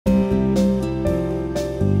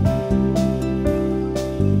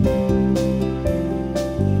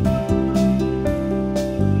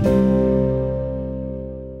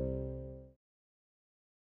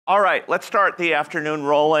All right, let's start the afternoon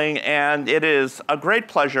rolling, and it is a great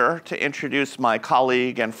pleasure to introduce my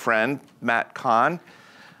colleague and friend, Matt Kahn.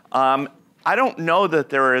 I don't know that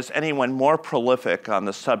there is anyone more prolific on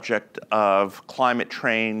the subject of climate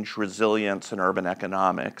change, resilience, and urban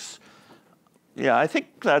economics. Yeah, I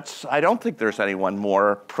don't think there's anyone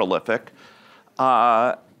more prolific.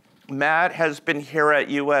 Matt has been here at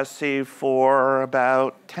USC for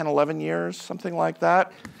about 10, 11 years, something like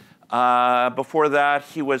that. Before that,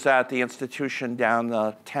 he was at the institution down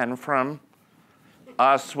the 10 from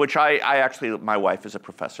us, which I actually, my wife is a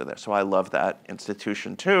professor there, so I love that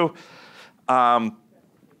institution too. PhD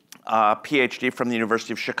from the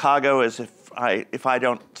University of Chicago, as if I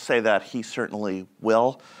don't say that, he certainly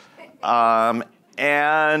will. And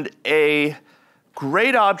a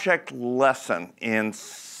great object lesson in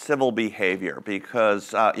civil behavior,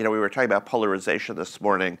 because we were talking about polarization this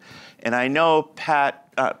morning, and I know Pat,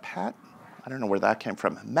 I don't know where that came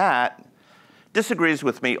from, Matt disagrees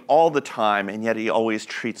with me all the time, and yet he always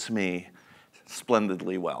treats me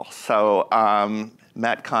splendidly well. So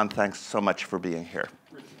Matt Kahn, thanks so much for being here.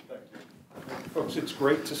 Thank you. Folks, it's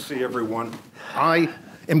great to see everyone. I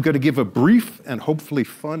am going to give a brief and hopefully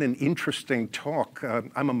fun and interesting talk.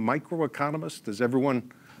 I'm a microeconomist. Does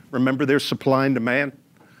everyone remember their supply and demand?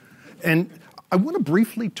 And I want to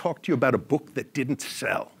briefly talk to you about a book that didn't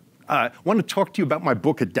sell. I want to talk to you about my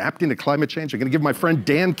book, Adapting to Climate Change. I'm going to give my friend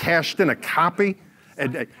Dan Cashdan a copy.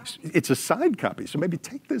 And it's a signed copy, so maybe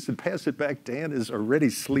take this and pass it back. Dan is already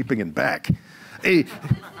sleeping in back.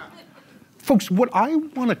 Folks, what I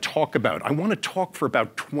want to talk about, I want to talk for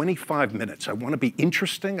about 25 minutes. I want to be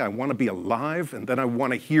interesting, I want to be alive, and then I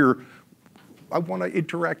want to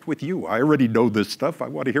interact with you. I already know this stuff. I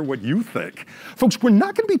want to hear what you think. Folks, we're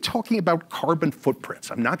not going to be talking about carbon footprints.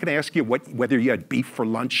 I'm not going to ask you whether you had beef for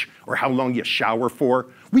lunch or how long you shower for.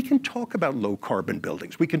 We can talk about low carbon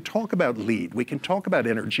buildings. We can talk about LEED. We can talk about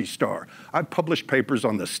Energy Star. I've published papers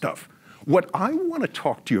on this stuff. What I want to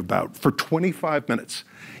talk to you about for 25 minutes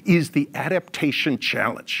is the adaptation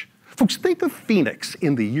challenge. Folks, think of Phoenix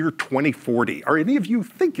in the year 2040. Are any of you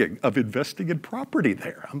thinking of investing in property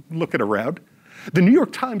there? I'm looking around. The New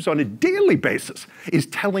York Times on a daily basis is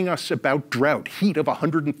telling us about drought, heat of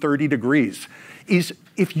 130 degrees.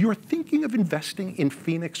 If you're thinking of investing in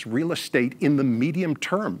Phoenix real estate in the medium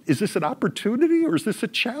term, is this an opportunity or is this a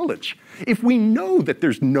challenge? If we know that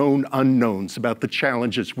there's known unknowns about the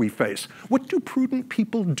challenges we face, what do prudent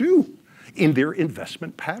people do in their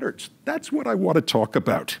investment patterns? That's what I want to talk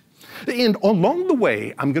about. And along the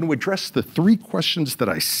way, I'm going to address the three questions that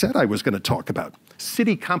I said I was going to talk about.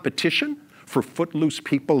 City competition for footloose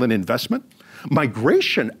people and investment,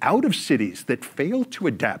 migration out of cities that fail to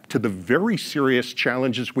adapt to the very serious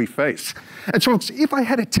challenges we face. And so if I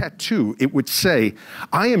had a tattoo, it would say,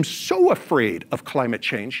 I am so afraid of climate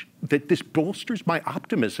change that this bolsters my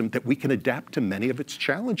optimism that we can adapt to many of its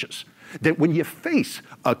challenges. That when you face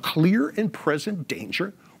a clear and present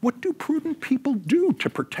danger, what do prudent people do to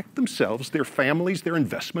protect themselves, their families, their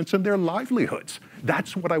investments, and their livelihoods?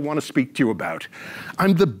 That's what I want to speak to you about.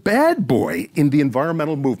 I'm the bad boy in the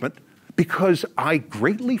environmental movement because I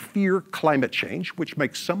greatly fear climate change, which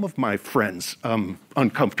makes some of my friends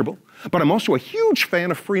uncomfortable. But I'm also a huge fan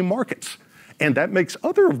of free markets, and that makes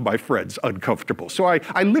other of my friends uncomfortable. So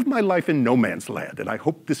I live my life in no man's land, and I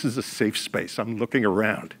hope this is a safe space. I'm looking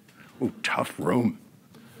around. Oh, tough room.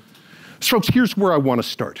 So here's where I want to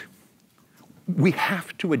start. We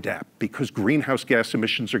have to adapt because greenhouse gas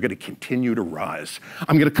emissions are going to continue to rise.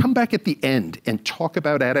 I'm going to come back at the end and talk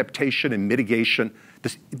about adaptation and mitigation,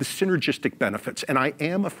 the synergistic benefits. And I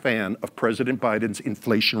am a fan of President Biden's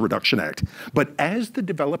Inflation Reduction Act. But as the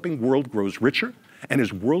developing world grows richer, and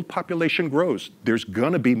as world population grows, there's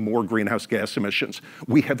going to be more greenhouse gas emissions.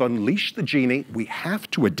 We have unleashed the genie. We have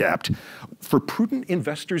to adapt. For prudent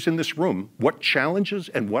investors in this room, what challenges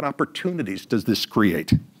and what opportunities does this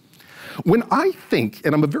create? When I think,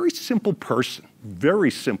 and I'm a very simple person,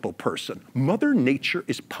 Mother Nature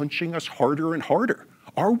is punching us harder and harder.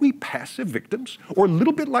 Are we passive victims? Or a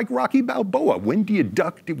little bit like Rocky Balboa, when do you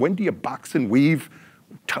duck, when do you box and weave?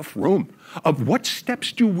 Tough room. Of what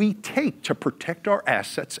steps do we take to protect our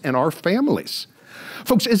assets and our families?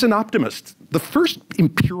 Folks, as an optimist, the first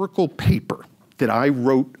empirical paper that I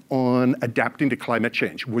wrote on adapting to climate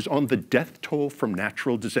change was on the death toll from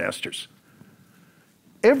natural disasters.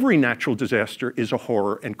 Every natural disaster is a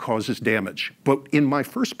horror and causes damage. But in my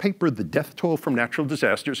first paper, The Death Toll from Natural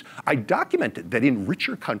Disasters, I documented that in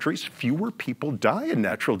richer countries, fewer people die in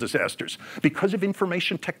natural disasters. Because of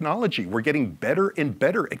information technology, we're getting better and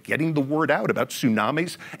better at getting the word out about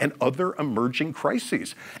tsunamis and other emerging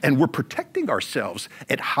crises. And we're protecting ourselves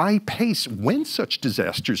at high pace when such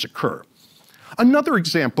disasters occur. Another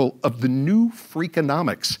example of the new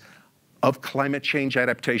freakonomics of climate change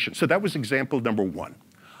adaptation. So that was example number one.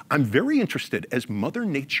 I'm very interested, as Mother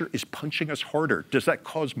Nature is punching us harder, does that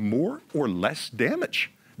cause more or less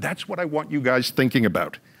damage? That's what I want you guys thinking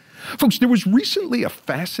about. Folks, there was recently a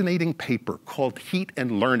fascinating paper called Heat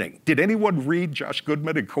and Learning. Did anyone read Josh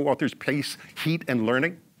Goodman and co-author's piece, Heat and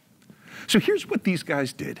Learning? So here's what these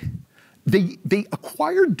guys did. They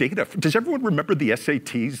acquired data. Does everyone remember the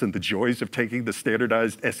SATs and the joys of taking the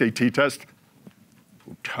standardized SAT test?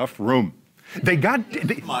 Tough room. They got,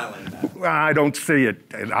 I don't see it,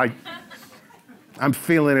 and I'm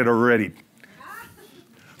feeling it already.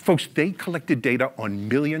 Folks, they collected data on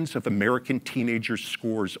millions of American teenagers'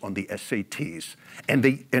 scores on the SATs.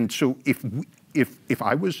 And so if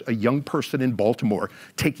I was a young person in Baltimore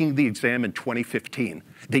taking the exam in 2015,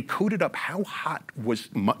 they coded up how hot was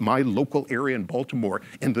my local area in Baltimore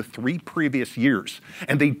in the 3 previous years.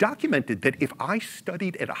 And they documented that if I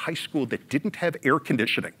studied at a high school that didn't have air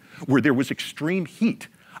conditioning, where there was extreme heat,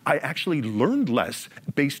 I actually learned less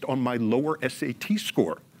based on my lower SAT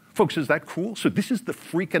score. Folks, is that cool? So this is the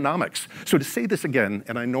freakonomics. So to say this again,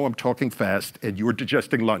 and I know I'm talking fast and you're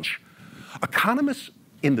digesting lunch, economists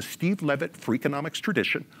in the Steve Levitt freakonomics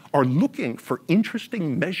tradition are looking for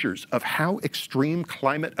interesting measures of how extreme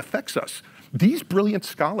climate affects us. These brilliant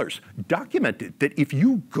scholars documented that if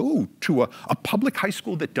you go to a public high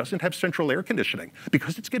school that doesn't have central air conditioning,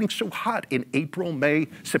 because it's getting so hot in April, May,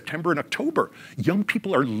 September, and October, young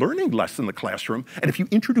people are learning less in the classroom. And if you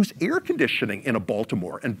introduce air conditioning in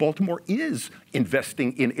Baltimore, and Baltimore is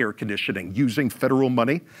investing in air conditioning using federal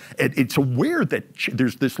money, it's aware that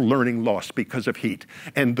there's this learning loss because of heat.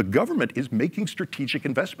 And the government is making strategic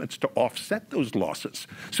investments to offset those losses.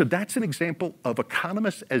 So that's an example of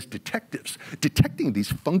economists as detectives, detecting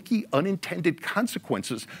these funky, unintended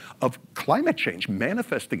consequences of climate change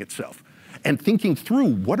manifesting itself and thinking through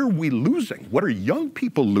what are we losing, what are young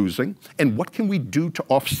people losing, and what can we do to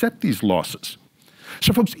offset these losses.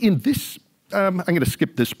 So folks, in this, I'm going to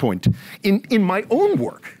skip this point. In my own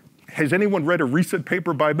work, has anyone read a recent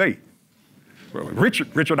paper by me? Well,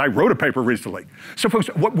 Richard and I wrote a paper recently. So folks,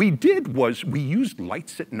 what we did was we used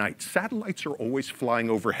lights at night. Satellites are always flying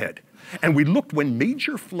overhead. And we looked when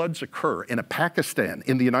major floods occur in Pakistan,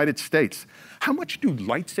 in the United States, how much do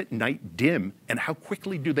lights at night dim and how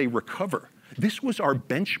quickly do they recover? This was our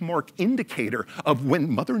benchmark indicator of when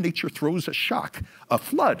Mother Nature throws a shock, a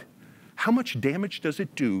flood. How much damage does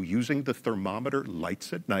it do using the thermometer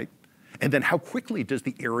lights at night? And then how quickly does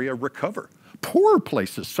the area recover? Poorer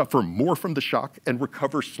places suffer more from the shock and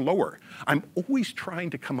recover slower. I'm always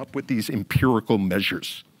trying to come up with these empirical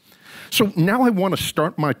measures. So now I want to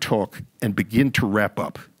start my talk and begin to wrap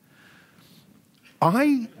up.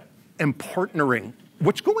 I am partnering.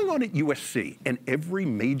 What's going on at USC and every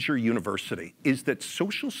major university is that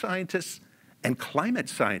social scientists and climate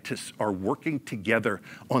scientists are working together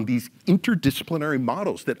on these interdisciplinary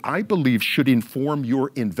models that I believe should inform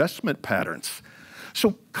your investment patterns.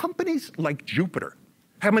 So companies like Jupiter,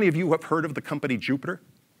 how many of you have heard of the company Jupiter?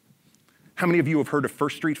 How many of you have heard of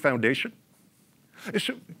First Street Foundation?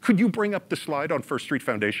 So could you bring up the slide on First Street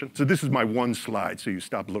Foundation? So this is my one slide, so you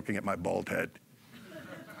stop looking at my bald head.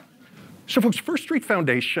 So folks, First Street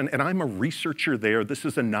Foundation, and I'm a researcher there. This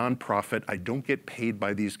is a nonprofit. I don't get paid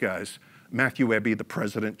by these guys. Matthew Ebbe, the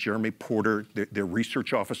president, Jeremy Porter, their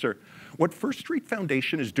research officer. What First Street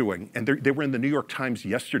Foundation is doing, and they were in the New York Times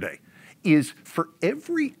yesterday, is for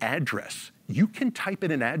every address, you can type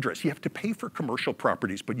in an address. You have to pay for commercial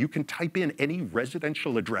properties, but you can type in any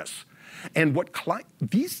residential address. And what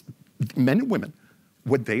these men and women,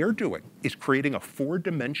 what they are doing is creating a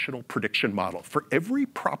 4-dimensional prediction model for every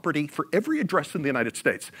property, for every address in the United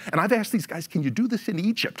States. And I've asked these guys, can you do this in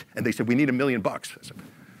Egypt? And they said, we need $1 million. I said,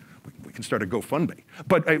 we can start a GoFundMe.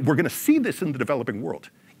 But we're going to see this in the developing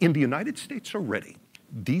world. In the United States already,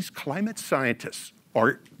 these climate scientists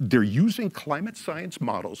they're using climate science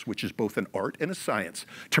models, which is both an art and a science,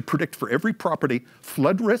 to predict for every property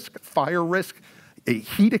flood risk, fire risk, a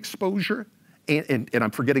heat exposure, and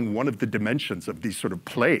I'm forgetting one of the dimensions of these sort of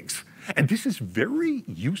plagues. And this is very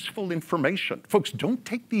useful information. Folks, don't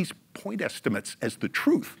take these point estimates as the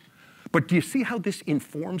truth. But do you see how this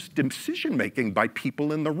informs decision-making by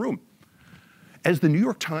people in the room? As the New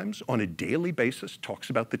York Times on a daily basis talks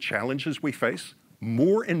about the challenges we face,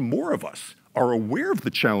 more and more of us are aware of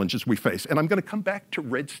the challenges we face. And I'm going to come back to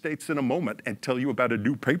red states in a moment and tell you about a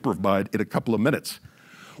new paper of mine in a couple of minutes.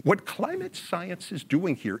 What climate science is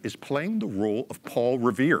doing here is playing the role of Paul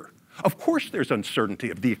Revere. Of course, there's uncertainty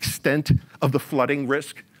of the extent of the flooding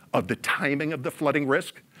risk, of the timing of the flooding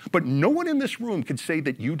risk, but no one in this room can say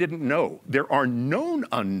that you didn't know. There are known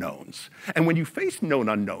unknowns. And when you face known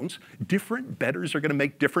unknowns, different bettors are going to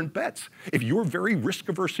make different bets. If you're very risk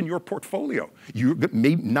averse in your portfolio, you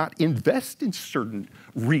may not invest in certain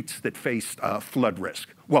REITs that face flood risk.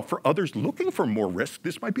 Well, for others looking for more risk,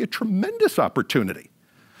 this might be a tremendous opportunity.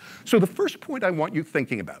 So the first point I want you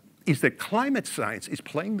thinking about is that climate science is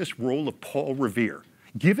playing this role of Paul Revere,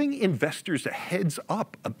 giving investors a heads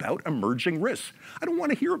up about emerging risks. I don't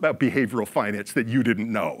want to hear about behavioral finance that you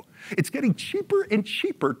didn't know. It's getting cheaper and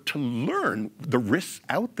cheaper to learn the risks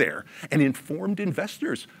out there, and informed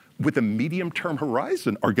investors with a medium-term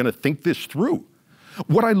horizon are going to think this through.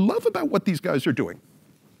 What I love about what these guys are doing,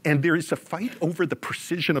 and there is a fight over the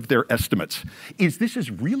precision of their estimates, is this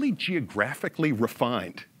is really geographically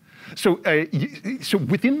refined. So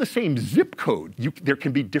within the same zip code, there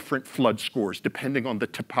can be different flood scores depending on the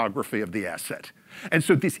topography of the asset. And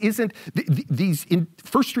so this isn't,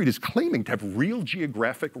 First Street is claiming to have real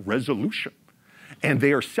geographic resolution. And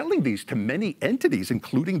they are selling these to many entities,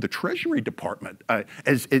 including the Treasury Department,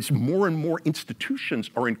 as more and more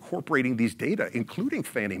institutions are incorporating these data, including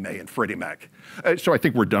Fannie Mae and Freddie Mac. So I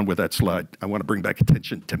think we're done with that slide. I want to bring back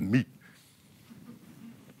attention to me.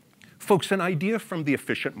 Folks, an idea from the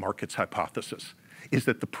efficient markets hypothesis is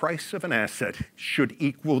that the price of an asset should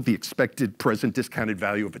equal the expected present discounted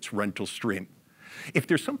value of its rental stream. If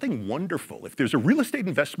there's something wonderful, if there's a real estate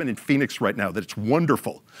investment in Phoenix right now that's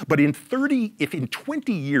wonderful, but if in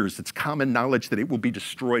 20 years it's common knowledge that it will be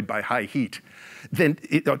destroyed by high heat, then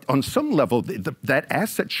on some level, that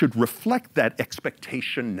asset should reflect that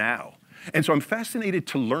expectation now. And so I'm fascinated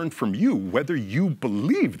to learn from you whether you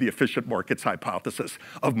believe the efficient markets hypothesis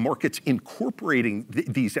of markets incorporating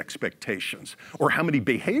these expectations, or how many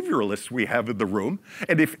behavioralists we have in the room,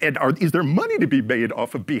 and is there money to be made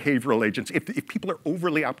off of behavioral agents if people are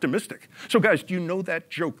overly optimistic. So guys, do you know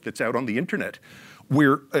that joke that's out on the internet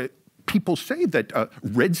where people say that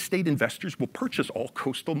red state investors will purchase all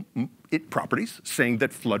coastal properties saying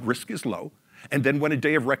that flood risk is low, and then when a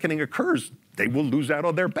day of reckoning occurs, they will lose out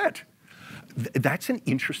on their bet? That's an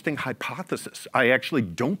interesting hypothesis. I actually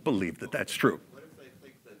don't believe that that's true. What if they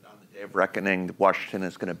think that on the day of reckoning, Washington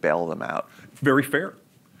is going to bail them out? Very fair.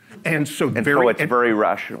 And so it's very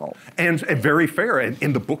rational. And very fair. And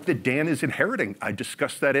in the book that Dan is inheriting, I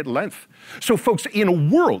discuss that at length. So folks, in a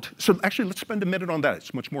world, so actually let's spend a minute on that.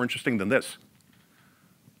 It's much more interesting than this.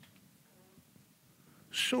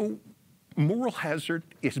 So moral hazard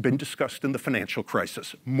has been discussed in the financial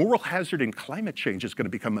crisis. Moral hazard in climate change is going to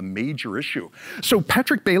become a major issue. So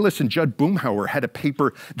Patrick Bayless and Judd Boomhauer had a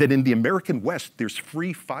paper that in the American West, there's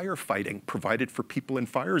free firefighting provided for people in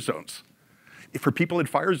fire zones. For people in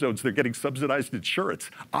fire zones, they're getting subsidized insurance.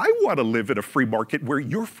 I want to live in a free market where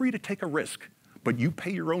you're free to take a risk, but you pay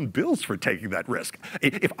your own bills for taking that risk.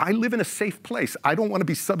 If I live in a safe place, I don't want to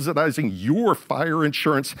be subsidizing your fire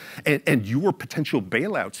insurance and your potential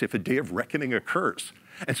bailouts if a day of reckoning occurs.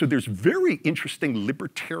 And so there's very interesting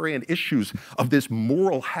libertarian issues of this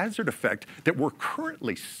moral hazard effect that we're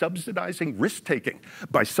currently subsidizing risk-taking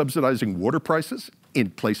by subsidizing water prices in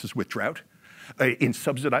places with drought, in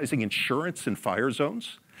subsidizing insurance in fire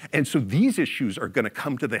zones. And so these issues are going to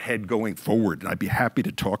come to the head going forward, and I'd be happy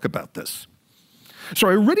to talk about this. So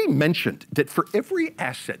I already mentioned that for every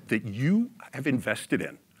asset that you have invested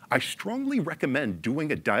in, I strongly recommend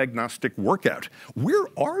doing a diagnostic workout. Where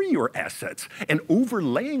are your assets? And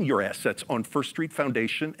overlaying your assets on First Street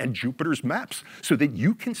Foundation and Jupiter's maps so that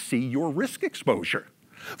you can see your risk exposure.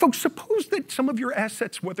 Folks, suppose that some of your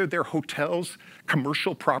assets, whether they're hotels,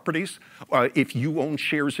 commercial properties, if you own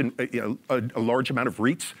shares in a large amount of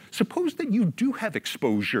REITs, suppose that you do have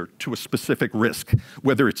exposure to a specific risk,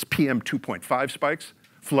 whether it's PM 2.5 spikes,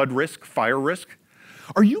 flood risk, fire risk.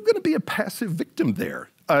 Are you going to be a passive victim there?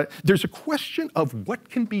 There's a question of what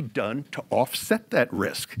can be done to offset that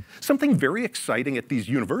risk. Something very exciting at these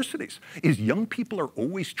universities is young people are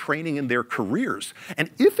always training in their careers. And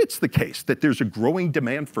if it's the case that there's a growing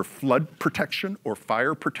demand for flood protection or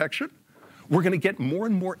fire protection, we're going to get more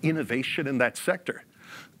and more innovation in that sector.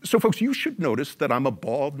 So folks, you should notice that I'm a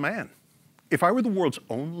bald man. If I were the world's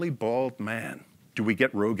only bald man, do we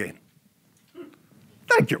get Rogaine?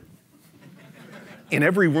 Thank you. In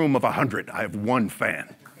every room of 100, I have one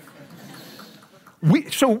fan.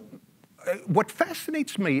 What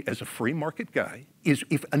fascinates me as a free market guy is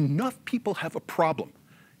if enough people have a problem,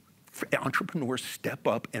 entrepreneurs step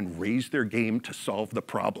up and raise their game to solve the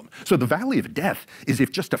problem. So the valley of death is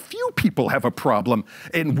if just a few people have a problem,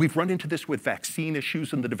 and we've run into this with vaccine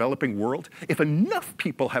issues in the developing world. If enough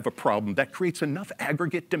people have a problem, that creates enough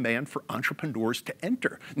aggregate demand for entrepreneurs to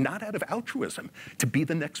enter, not out of altruism, to be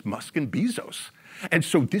the next Musk and Bezos. And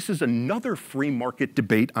so this is another free market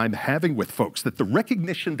debate I'm having with folks, that the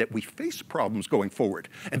recognition that we face problems going forward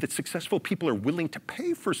and that successful people are willing to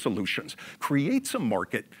pay for solutions creates a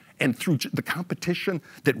market, and through the competition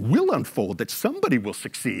that will unfold, that somebody will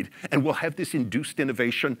succeed and will have this induced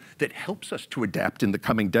innovation that helps us to adapt in the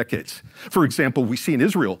coming decades. For example, we see in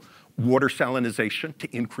Israel water salinization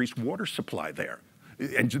to increase water supply there.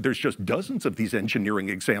 And there's just dozens of these engineering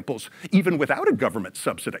examples, even without a government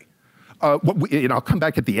subsidy. And I'll come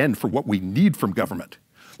back at the end for what we need from government.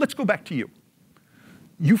 Let's go back to you.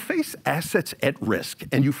 You face assets at risk,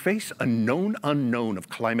 and you face a known unknown of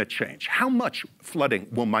climate change. How much flooding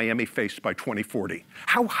will Miami face by 2040?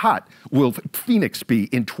 How hot will Phoenix be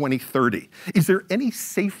in 2030? Is there any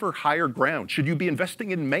safer, higher ground? Should you be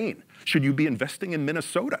investing in Maine? Should you be investing in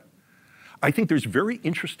Minnesota? I think there's very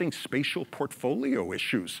interesting spatial portfolio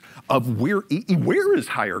issues of where is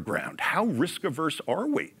higher ground? How risk-averse are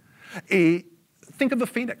we? Think of a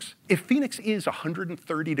Phoenix. If Phoenix is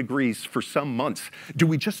 130 degrees for some months, do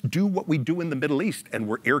we just do what we do in the Middle East and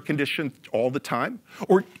we're air conditioned all the time?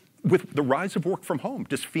 Or with the rise of work from home,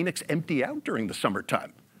 does Phoenix empty out during the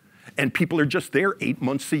summertime? And people are just there 8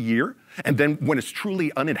 months a year, and then when it's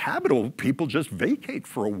truly uninhabitable, people just vacate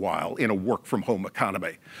for a while in a work from home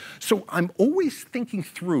economy. So I'm always thinking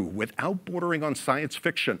through, without bordering on science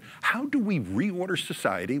fiction, how do we reorder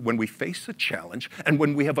society when we face a challenge and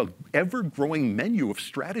when we have an ever-growing menu of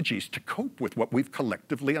strategies to cope with what we've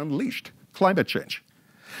collectively unleashed, climate change.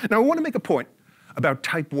 Now, I want to make a point about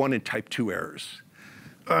type 1 and type 2 errors.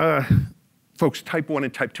 Folks, type 1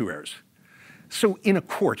 and type 2 errors. So in a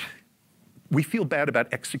court, we feel bad about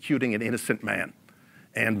executing an innocent man.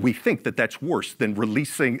 And we think that that's worse than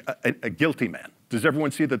releasing a guilty man. Does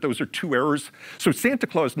everyone see that those are two errors? So Santa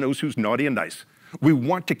Claus knows who's naughty and nice. We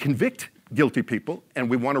want to convict guilty people, and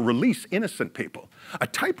we want to release innocent people. A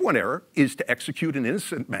type 1 error is to execute an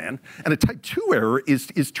innocent man, and a type 2 error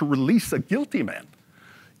is to release a guilty man.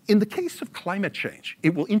 In the case of climate change,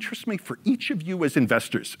 it will interest me for each of you as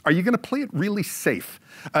investors. Are you going to play it really safe?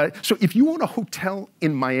 So if you own a hotel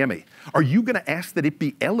in Miami, are you going to ask that it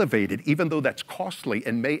be elevated, even though that's costly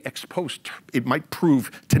and may ex post, it might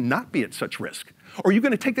prove to not be at such risk? Or are you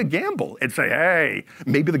going to take a gamble and say, hey,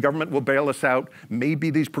 maybe the government will bail us out, maybe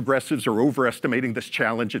these progressives are overestimating this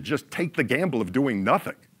challenge, and just take the gamble of doing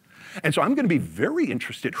nothing? And so I'm going to be very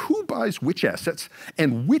interested who buys which assets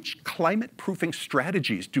and which climate-proofing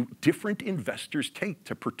strategies do different investors take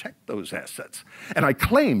to protect those assets. And I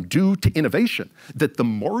claim, due to innovation, that the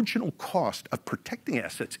marginal cost of protecting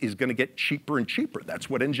assets is going to get cheaper and cheaper. That's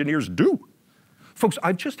what engineers do. Folks,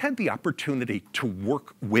 I've just had the opportunity to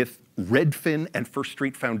work with Redfin and First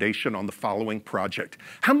Street Foundation on the following project.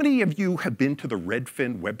 How many of you have been to the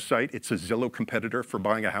Redfin website? It's a Zillow competitor for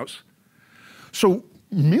buying a house. So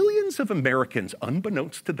millions of Americans,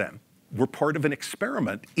 unbeknownst to them, were part of an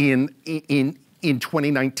experiment in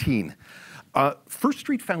 2019. First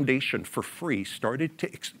Street Foundation, for free, started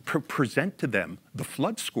to present to them the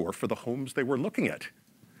flood score for the homes they were looking at.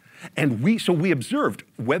 And so we observed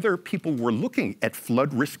whether people were looking at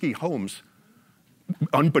flood-risky homes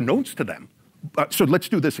unbeknownst to them. So let's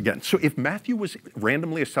do this again. So if Matthew was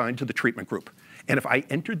randomly assigned to the treatment group, and if I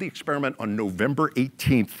entered the experiment on November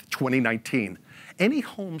 18th, 2019, any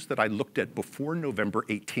homes that I looked at before November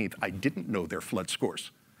 18th, I didn't know their flood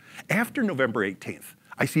scores. After November 18th,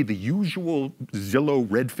 I see the usual Zillow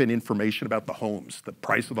Redfin information about the homes, the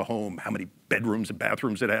price of the home, how many bedrooms and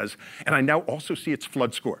bathrooms it has, and I now also see its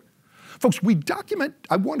flood score. Folks, we document,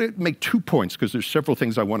 I want to make 2 points because there's several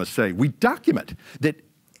things I want to say. We document that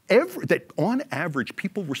on average,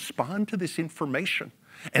 people respond to this information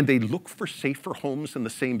and they look for safer homes in the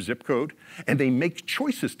same zip code, and they make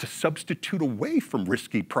choices to substitute away from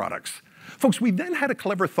risky products. Folks, we then had a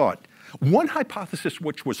clever thought. One hypothesis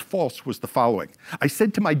which was false was the following. I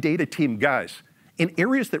said to my data team, guys, in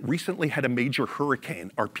areas that recently had a major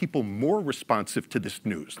hurricane, are people more responsive to this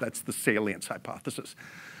news? That's the salience hypothesis.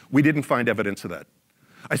 We didn't find evidence of that.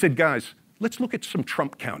 I said, guys, let's look at some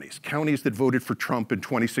Trump counties, counties that voted for Trump in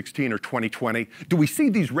 2016 or 2020. Do we see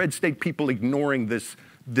these red state people ignoring this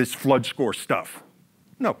flood score stuff?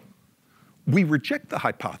 No. We reject the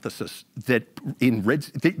hypothesis that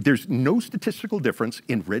there's no statistical difference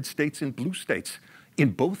in red states and blue states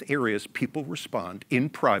In both areas, people respond in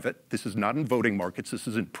private. This is not in voting markets. This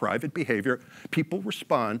is in private behavior. People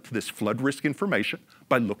respond to this flood risk information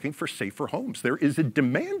by looking for safer homes. There is a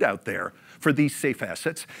demand out there for these safe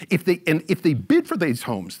assets. If they bid for these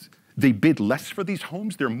homes, they bid less for these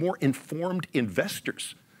homes. They're more informed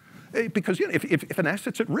investors. Because if an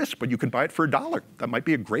asset's at risk, but you can buy it for $1, that might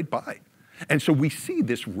be a great buy. And so we see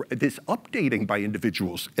this updating by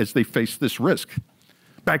individuals as they face this risk.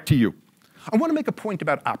 Back to you. I want to make a point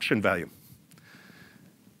about option value.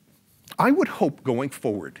 I would hope going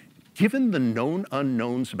forward, given the known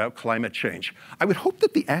unknowns about climate change, I would hope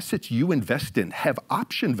that the assets you invest in have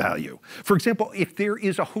option value. For example, if there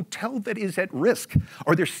is a hotel that is at risk,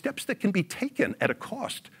 are there steps that can be taken at a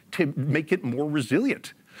cost to make it more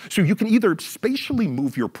resilient? So you can either spatially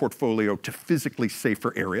move your portfolio to physically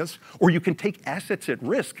safer areas, or you can take assets at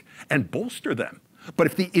risk and bolster them.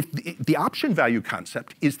 But if the option value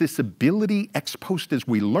concept is this ability ex post as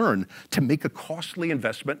we learn to make a costly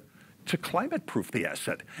investment to climate-proof the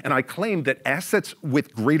asset. And I claim that assets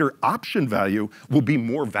with greater option value will be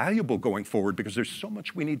more valuable going forward because there's so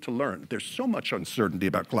much we need to learn. There's so much uncertainty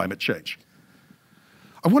about climate change.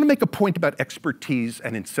 I want to make a point about expertise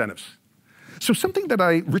and incentives. So something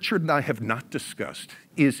that Richard and I have not discussed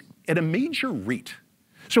is at a major REIT.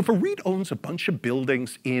 So if a REIT owns a bunch of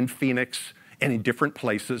buildings in Phoenix and in different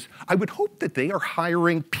places, I would hope that they are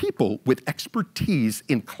hiring people with expertise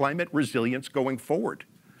in climate resilience going forward.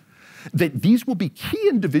 That these will be key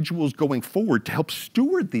individuals going forward to help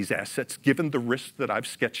steward these assets given the risks that I've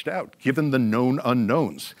sketched out, given the known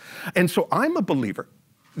unknowns. And so I'm a believer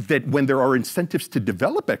that when there are incentives to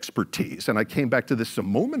develop expertise, and I came back to this a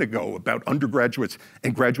moment ago about undergraduates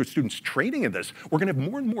and graduate students training in this, we're gonna have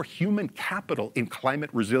more and more human capital in climate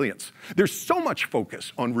resilience. There's so much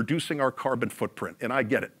focus on reducing our carbon footprint, and I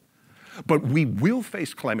get it. But we will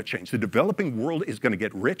face climate change. The developing world is gonna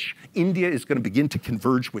get rich. India is gonna begin to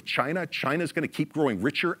converge with China. China's gonna keep growing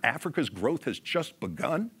richer. Africa's growth has just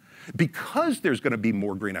begun. Because there's going to be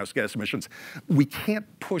more greenhouse gas emissions, we can't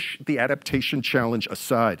push the adaptation challenge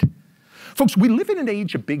aside. Folks, we live in an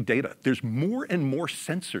age of big data. There's more and more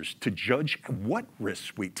sensors to judge what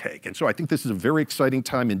risks we take. And so I think this is a very exciting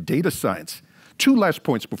time in data science. 2 last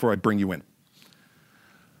points before I bring you in.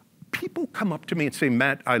 People come up to me and say,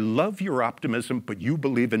 Matt, I love your optimism, but you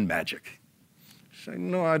believe in magic. I say,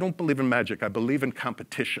 no, I don't believe in magic. I believe in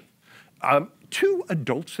competition. 2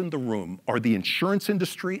 adults in the room are the insurance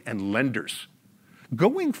industry and lenders.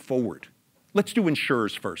 Going forward, let's do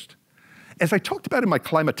insurers first. As I talked about in my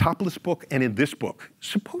Climatopolis book and in this book,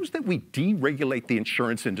 suppose that we deregulate the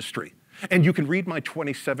insurance industry. And you can read my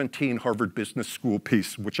 2017 Harvard Business School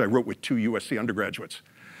piece, which I wrote with 2 USC undergraduates.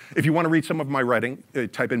 If you want to read some of my writing,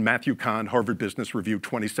 type in Matthew Kahn, Harvard Business Review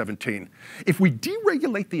 2017. If we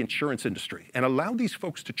deregulate the insurance industry and allow these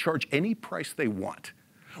folks to charge any price they want,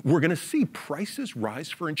 we're going to see prices rise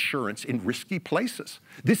for insurance in risky places.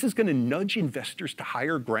 This is going to nudge investors to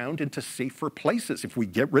higher ground into safer places if we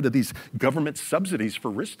get rid of these government subsidies for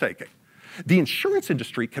risk-taking. The insurance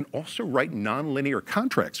industry can also write nonlinear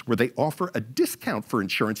contracts where they offer a discount for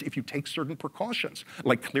insurance if you take certain precautions,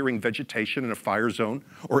 like clearing vegetation in a fire zone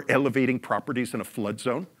or elevating properties in a flood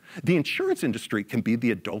zone. The insurance industry can be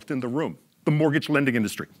the adult in the room. The mortgage lending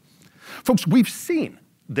industry. Folks, we've seen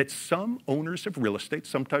that some owners of real estate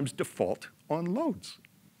sometimes default on loans.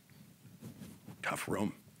 Tough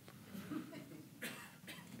room.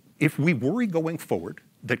 If we worry going forward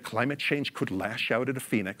that climate change could lash out at a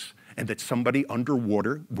Phoenix and that somebody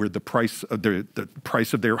underwater where the price of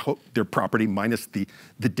their property minus the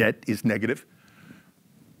debt is negative,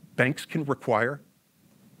 banks can require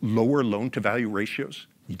lower loan-to-value ratios,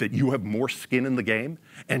 that you have more skin in the game,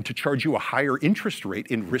 and to charge you a higher interest rate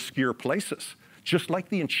in riskier places, just like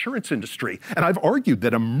the insurance industry. And I've argued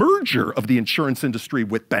that a merger of the insurance industry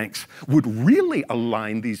with banks would really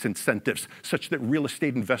align these incentives such that real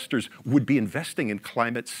estate investors would be investing in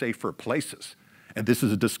climate-safer places. And this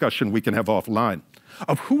is a discussion we can have offline,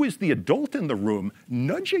 of who is the adult in the room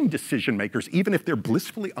nudging decision makers, even if they're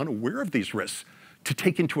blissfully unaware of these risks, to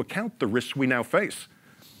take into account the risks we now face.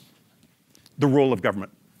 The role of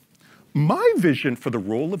government. My vision for the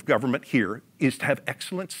role of government here is to have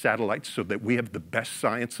excellent satellites so that we have the best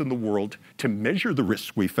science in the world to measure the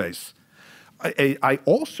risks we face. I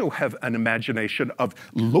also have an imagination of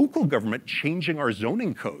local government changing our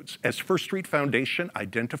zoning codes. As First Street Foundation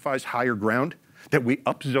identifies higher ground, that we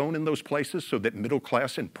upzone in those places so that middle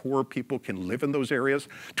class and poorer people can live in those areas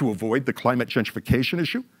to avoid the climate gentrification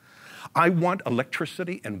issue. I want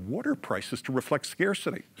electricity and water prices to reflect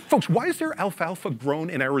scarcity. Folks, why is there alfalfa grown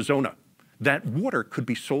in Arizona? that water could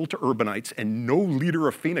be sold to urbanites and no leader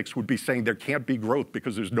of Phoenix would be saying there can't be growth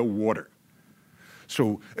because there's no water.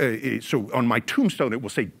 So on my tombstone, it will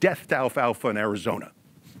say death to alfalfa in Arizona.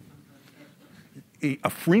 A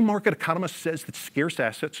free market economist says that scarce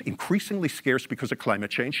assets, increasingly scarce because of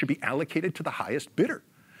climate change, should be allocated to the highest bidder.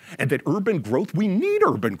 And that urban growth, we need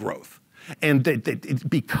urban growth. And that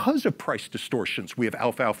because of price distortions, we have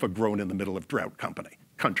alfalfa grown in the middle of drought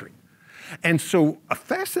country. And so a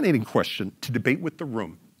fascinating question to debate with the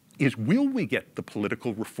room is, will we get the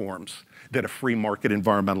political reforms that a free market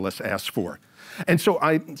environmentalist asks for? And so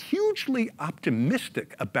I'm hugely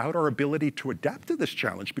optimistic about our ability to adapt to this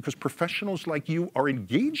challenge because professionals like you are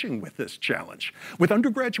engaging with this challenge. With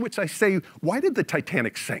undergraduates, I say, why did the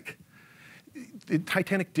Titanic sink? The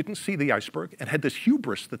Titanic didn't see the iceberg and had this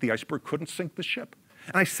hubris that the iceberg couldn't sink the ship.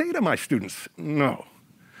 And I say to my students, no.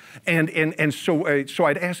 And so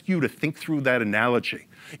I'd ask you to think through that analogy.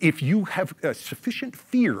 If you have a sufficient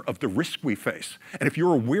fear of the risk we face, and if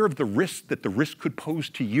you're aware of the risk that the risk could pose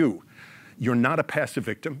to you, you're not a passive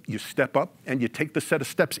victim. You step up and you take the set of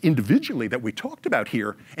steps individually that we talked about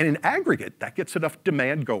here, and in aggregate, that gets enough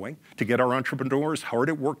demand going to get our entrepreneurs hard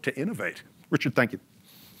at work to innovate. Richard, thank you.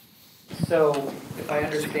 So if I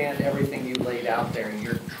understand everything you laid out there,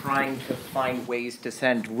 you're trying to find ways to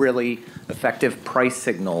send really effective price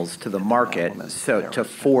signals to the market so to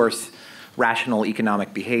force rational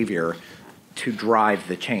economic behavior to drive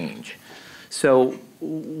the change. So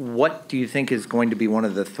what do you think is going to be one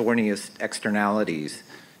of the thorniest externalities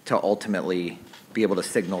to ultimately be able to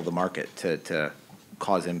signal the market to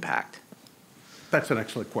cause impact? That's an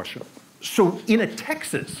excellent question. So in a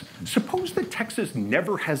Texas, suppose that Texas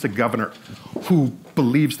never has a governor who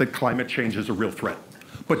believes that climate change is a real threat.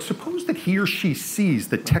 But suppose that he or she sees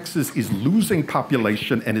that Texas is losing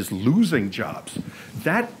population and is losing jobs.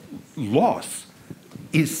 That loss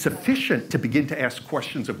is sufficient to begin to ask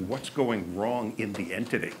questions of what's going wrong in the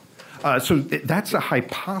entity. So that's a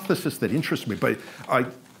hypothesis that interests me. But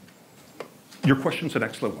your question's an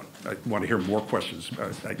excellent one. I want to hear more questions.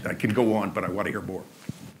 I can go on, but I want to hear more.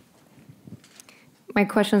 My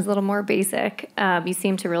question is a little more basic. You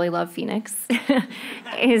seem to really love Phoenix.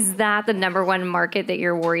 Is that the #1 market that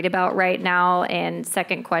you're worried about right now? And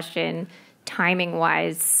second question,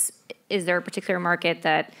 timing-wise, is there a particular market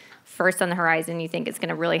that first on the horizon you think is going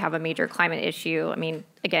to really have a major climate issue? I mean,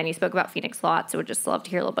 again, you spoke about Phoenix a lot, so would just love to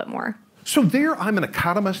hear a little bit more. So there, I'm an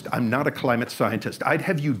economist. I'm not a climate scientist. I'd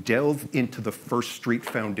have you delve into the First Street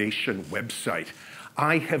Foundation website.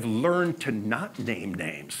 I have learned to not name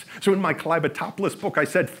names. So in my Climatopolis book, I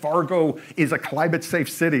said Fargo is a climate-safe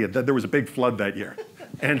city, and then there was a big flood that year.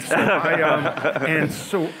 And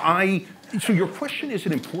so so your question is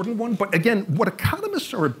an important one, but again, what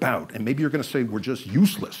economists are about, and maybe you're going to say we're just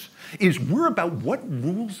useless, is we're about what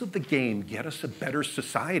rules of the game get us a better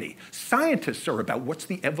society. Scientists are about what's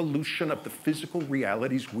the evolution of the physical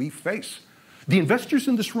realities we face. The investors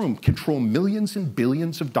in this room control millions and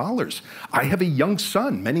billions of dollars. I have a young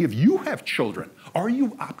son. Many of you have children. Are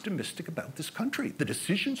you optimistic about this country? The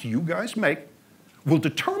decisions you guys make will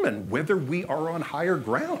determine whether we are on higher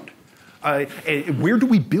ground. Where do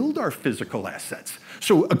we build our physical assets?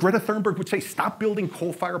 So Greta Thunberg would say, stop building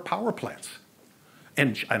coal-fired power plants.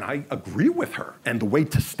 And I agree with her. And the way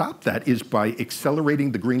to stop that is by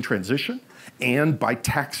accelerating the green transition and by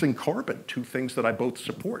taxing carbon, two things that I both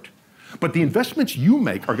support. But the investments you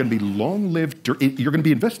make are going to be long-lived. You're going to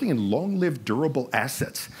be investing in long-lived, durable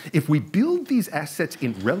assets. If we build these assets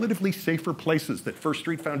in relatively safer places that First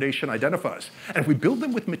Street Foundation identifies, and if we build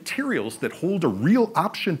them with materials that hold a real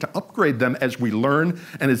option to upgrade them as we learn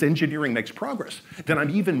and as engineering makes progress, then I'm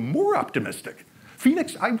even more optimistic.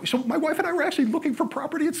 Phoenix, so my wife and I were actually looking for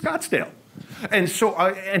property in Scottsdale. And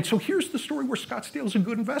so here's the story where Scottsdale is a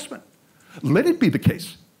good investment. Let it be the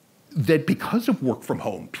case that because of work from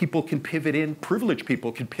home, people can pivot in, privileged people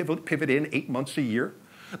can pivot in 8 months a year.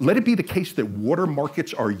 Let it be the case that water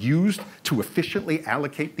markets are used to efficiently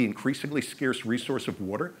allocate the increasingly scarce resource of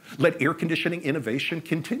water. Let air conditioning innovation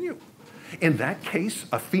continue. In that case,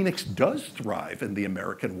 Phoenix does thrive in the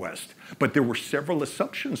American West, but there were several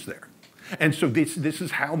assumptions there. And so this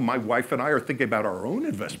is how my wife and I are thinking about our own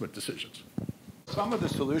investment decisions. Some of the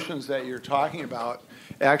solutions that you're talking about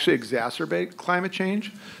actually exacerbate climate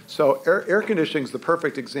change. So air conditioning is the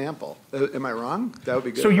perfect example. Am I wrong? That would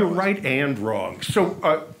be good. So you're right and wrong.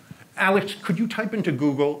 So Alex, could you type into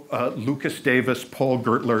Google Lucas Davis, Paul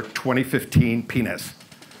Gertler, 2015 PNAS?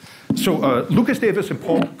 So Lucas Davis and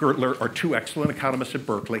Paul Gertler are two excellent economists at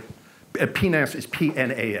Berkeley. PNAS is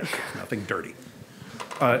P-N-A-S. It's nothing dirty.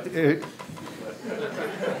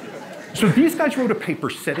 So these guys wrote a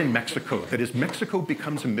paper set in Mexico that as Mexico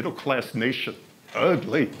becomes a middle-class nation,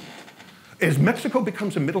 ugly. As Mexico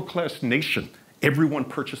becomes a middle-class nation, everyone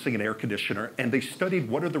purchasing an air conditioner, and they studied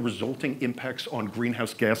what are the resulting impacts on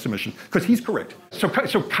greenhouse gas emission, because he's correct. So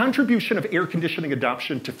contribution of air conditioning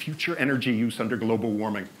adoption to future energy use under global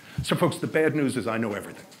warming. So folks, the bad news is I know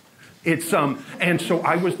everything. And so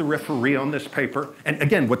I was the referee on this paper, and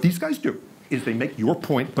again, what these guys do is they make your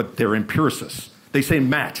point, but they're empiricists. They say,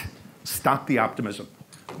 Matt, stop the optimism.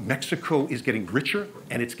 Mexico is getting richer,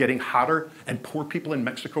 and it's getting hotter, and poor people in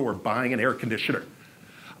Mexico are buying an air conditioner.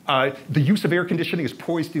 The use of air conditioning is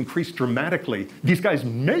poised to increase dramatically. These guys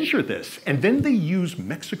measure this, and then they use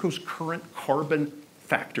Mexico's current carbon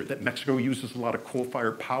factor, that Mexico uses a lot of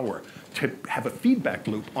coal-fired power, to have a feedback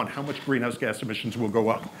loop on how much greenhouse gas emissions will go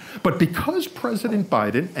up. But because President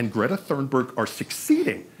Biden and Greta Thunberg are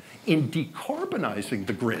succeeding in decarbonizing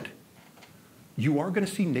the grid, you are going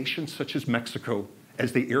to see nations such as Mexico,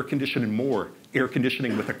 as they air condition and more, air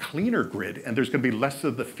conditioning with a cleaner grid, and there's going to be less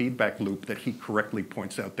of the feedback loop that he correctly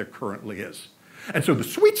points out there currently is. And so the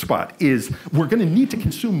sweet spot is we're going to need to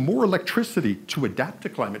consume more electricity to adapt to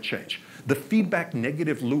climate change. The feedback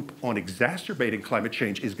negative loop on exacerbating climate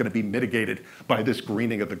change is going to be mitigated by this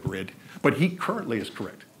greening of the grid, but he currently is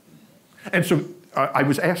correct. And so I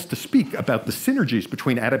was asked to speak about the synergies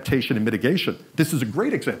between adaptation and mitigation. This is a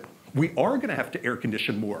great example. We are going to have to air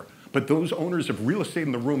condition more, but those owners of real estate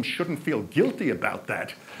in the room shouldn't feel guilty about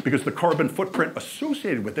that, because the carbon footprint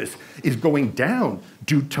associated with this is going down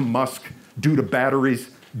due to Musk, due to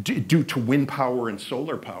batteries, due to wind power and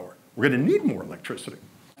solar power. We're going to need more electricity.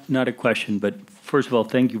 Not a question, but first of all,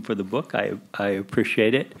 thank you for the book. I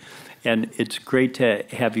appreciate it. And it's great to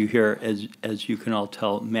have you here. As you can all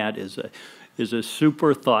tell, Matt is a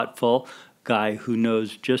super thoughtful guy who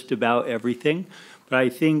knows just about everything. But I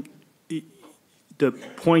think the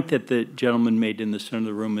point that the gentleman made in the center of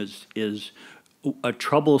the room is a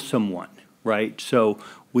troublesome one, right? So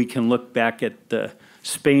we can look back at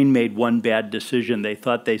Spain made one bad decision. They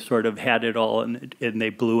thought they sort of had it all, and they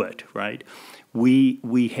blew it, right?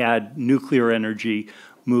 We had nuclear energy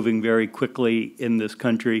moving very quickly in this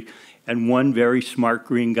country, and one very smart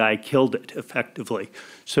green guy killed it effectively.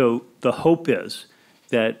 So the hope is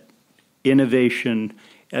that innovation,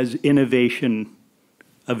 as innovation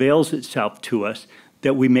avails itself to us,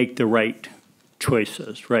 that we make the right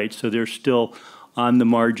choices, right? So there's still on the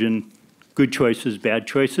margin good choices, bad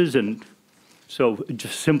choices, and so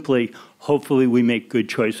just simply, hopefully we make good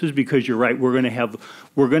choices, because you're right, we're going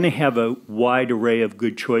to have a wide array of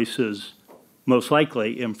good choices, most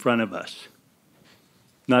likely, in front of us.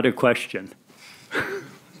 Not a question.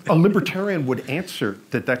 A libertarian would answer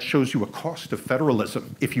that shows you a cost of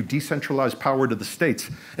federalism. If you decentralize power to the states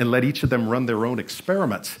and let each of them run their own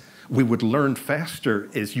experiments, we would learn faster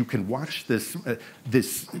as you can watch this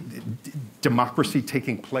democracy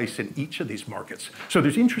taking place in each of these markets. So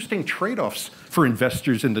there's interesting trade-offs for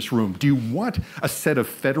investors in this room. Do you want a set of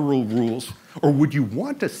federal rules, or would you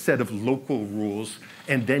want a set of local rules,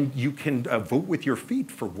 and then you can vote with your feet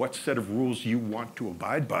for what set of rules you want to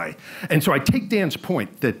abide by? And so I take Dan's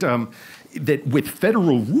point that that with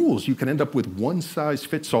federal rules, you can end up with one size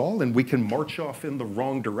fits all, and we can march off in the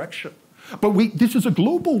wrong direction. But this is a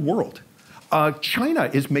global world. China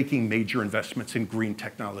is making major investments in green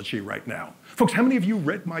technology right now. Folks, how many of you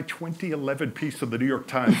read my 2011 piece of the New York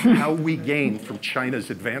Times, How We Gain from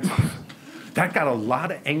China's Advances? That got a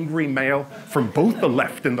lot of angry mail from both the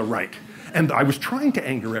left and the right. And I was trying to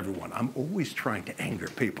anger everyone. I'm always trying to anger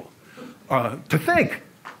people. To think.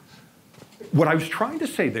 What I was trying to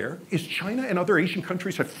say there is China and other Asian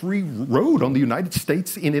countries have free road on the United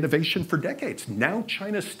States in innovation for decades. Now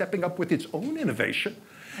China's stepping up with its own innovation,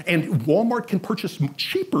 and Walmart can purchase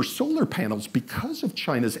cheaper solar panels because of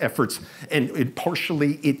China's efforts and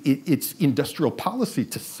partially its industrial policy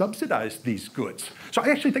to subsidize these goods. So I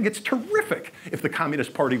actually think it's terrific if the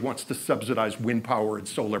Communist Party wants to subsidize wind power and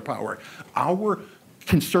solar power. Our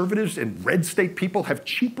conservatives and red state people have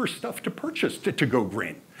cheaper stuff to purchase to go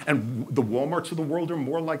green. And the Walmarts of the world are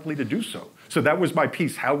more likely to do so. So that was my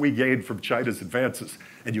piece, How We Gained from China's Advances.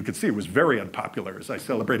 And you can see it was very unpopular as I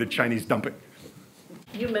celebrated Chinese dumping.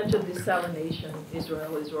 You mentioned desalination.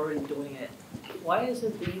 Israel is already doing it. Why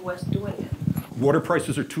isn't the U.S. doing it? Water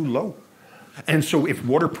prices are too low. And so if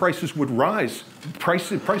water prices would rise, price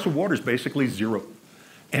of water is basically zero.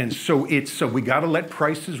 And so we got to let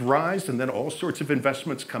prices rise, and then all sorts of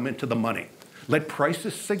investments come into the money. Let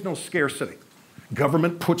prices signal scarcity.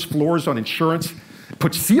 Government puts floors on insurance,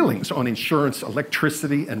 puts ceilings on insurance,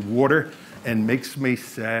 electricity, and water, and makes me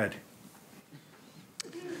sad.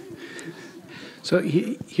 So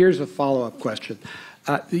here's a follow-up question.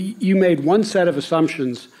 You made one set of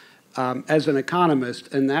assumptions as an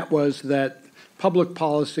economist, and that was that public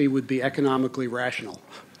policy would be economically rational.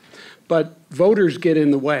 But voters get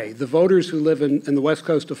in the way. The voters who live in the west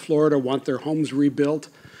coast of Florida want their homes rebuilt.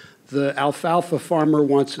 The alfalfa farmer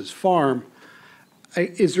wants his farm.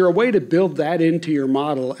 Is there a way to build that into your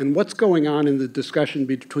model? And what's going on in the discussion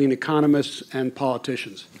between economists and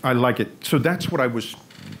politicians? I like it. So that's what I was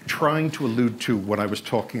trying to allude to when I was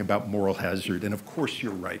talking about moral hazard. And of course,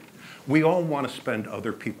 you're right. We all want to spend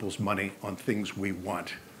other people's money on things we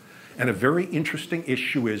want. And a very interesting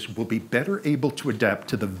issue is we'll be better able to adapt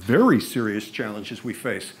to the very serious challenges we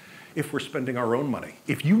face if we're spending our own money.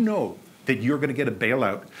 If you know that you're going to get a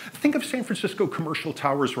bailout, think of San Francisco commercial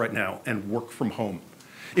towers right now and work from home.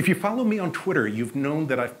 If you follow me on Twitter, you've known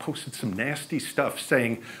that I've posted some nasty stuff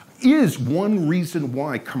saying, is one reason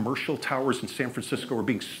why commercial towers in San Francisco are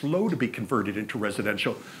being slow to be converted into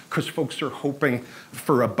residential because folks are hoping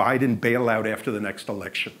for a Biden bailout after the next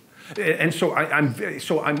election. And so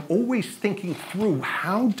I'm always thinking through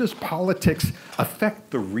how does politics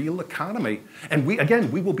affect the real economy? And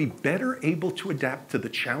we will be better able to adapt to the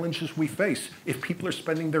challenges we face if people are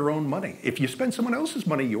spending their own money. If you spend someone else's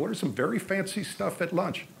money, you order some very fancy stuff at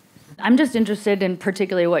lunch. I'm just interested in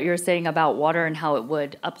particularly what you're saying about water and how it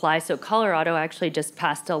would apply. So Colorado actually just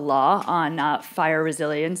passed a law on fire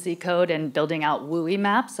resiliency code and building out WUI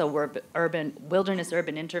maps, so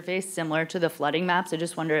wilderness-urban interface similar to the flooding maps. I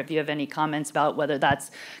just wonder if you have any comments about whether that's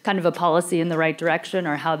kind of a policy in the right direction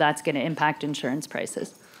or how that's going to impact insurance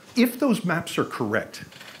prices. If those maps are correct,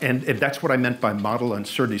 and that's what I meant by model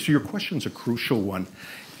uncertainty, so your question's a crucial one.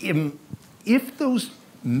 If those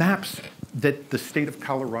maps that the state of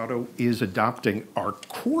Colorado is adopting are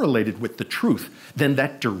correlated with the truth, then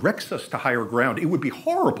that directs us to higher ground. It would be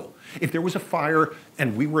horrible if there was a fire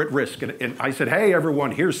and we were at risk and I said, hey,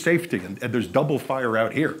 everyone, here's safety, and there's double fire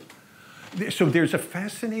out here. So there's a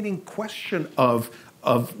fascinating question of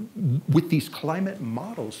with these climate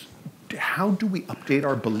models, how do we update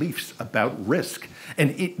our beliefs about risk?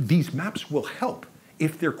 And these maps will help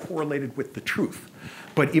if they're correlated with the truth.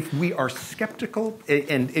 But if we are skeptical,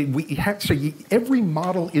 and we have, so every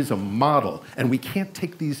model is a model, and we can't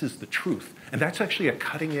take these as the truth. And that's actually a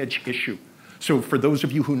cutting edge issue. So for those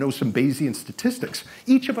of you who know some Bayesian statistics,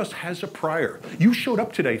 each of us has a prior. You showed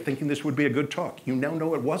up today thinking this would be a good talk. You now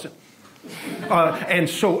know it wasn't. And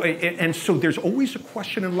so there's always a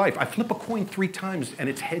question in life. I flip a coin 3 times and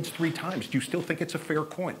it's heads 3 times. Do you still think it's a fair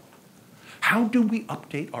coin? How do we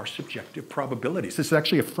update our subjective probabilities? This is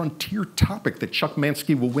actually a frontier topic that Chuck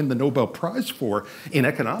Mansky will win the Nobel Prize for in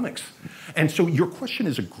economics. And so your question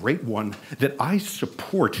is a great one that I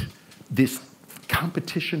support this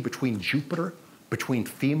competition between Jupiter, between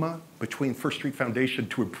FEMA, between First Street Foundation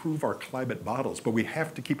to improve our climate models. But we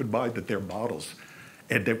have to keep in mind that they're models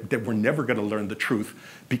and that we're never going to learn the truth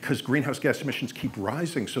because greenhouse gas emissions keep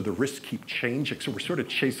rising, so the risks keep changing. So we're sort of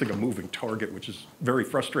chasing a moving target, which is very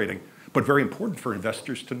frustrating, but very important for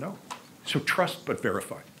investors to know. So trust but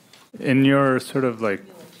verify. In your sort of like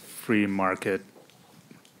free market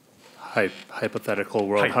hypothetical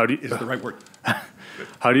world, how do you, is the right word.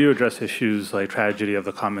 How do you address issues like tragedy of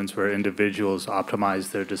the commons where individuals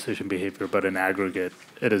optimize their decision behavior, but in aggregate,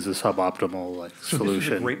 it is a suboptimal solution? This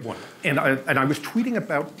is a great one. And I was tweeting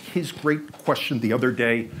about his great question the other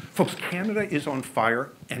day. Folks, Canada is on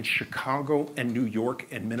fire, and Chicago and New York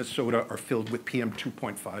and Minnesota are filled with PM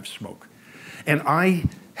 2.5 smoke. And I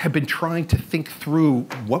have been trying to think through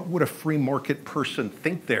what would a free market person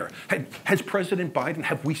think there. Has President Biden,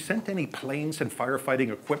 have we sent any planes and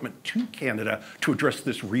firefighting equipment to Canada to address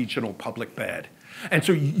this regional public bad? And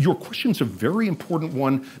so your question's a very important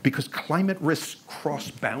one because climate risks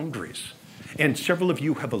cross boundaries. And several of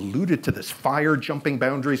you have alluded to this, fire jumping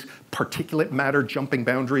boundaries, particulate matter jumping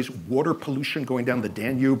boundaries, water pollution going down the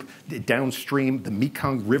Danube, downstream, the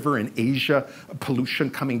Mekong River in Asia, pollution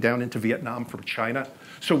coming down into Vietnam from China.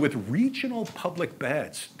 So with regional public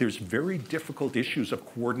bads, there's very difficult issues of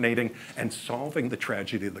coordinating and solving the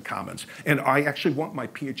tragedy of the commons. And I actually want my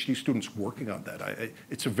PhD students working on that.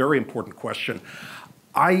 It's a very important question.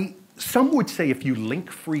 Some would say if you link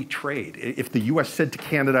free trade, if the US said to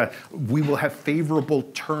Canada, we will have favorable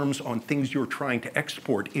terms on things you're trying to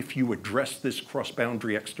export if you address this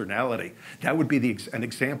cross-boundary externality, that would be an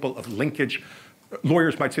example of linkage.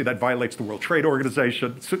 Lawyers might say that violates the World Trade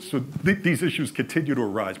Organization, so these issues continue to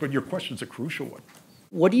arise, but your question's a crucial one.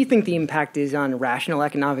 What do you think the impact is on rational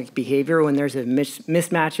economic behavior when there's a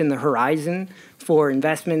mismatch in the horizon for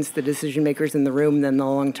investments, the decision makers in the room, and then the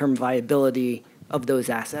long-term viability of those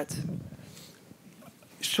assets?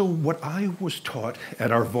 So what I was taught at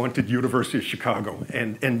our vaunted University of Chicago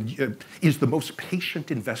is the most patient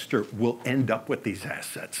investor will end up with these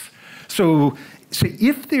assets. So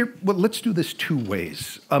if well, let's do this two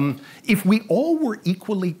ways. If we all were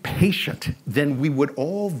equally patient, then we would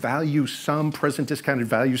all value some present discounted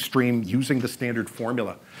value stream using the standard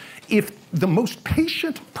formula. If the most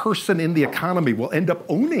patient person in the economy will end up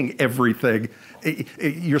owning everything,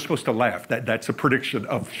 you're supposed to laugh. That's a prediction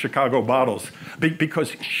of Chicago models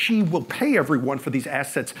because she will pay everyone for these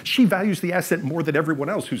assets. She values the asset more than everyone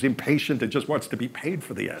else who's impatient and just wants to be paid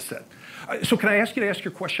for the asset. So can I ask you to ask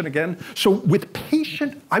your question again? So with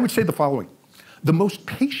patient, I would say the following. The most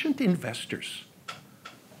patient investors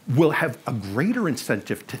will have a greater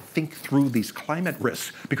incentive to think through these climate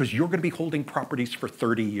risks because you're going to be holding properties for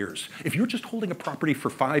 30 years. If you're just holding a property for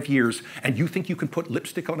 5 years and you think you can put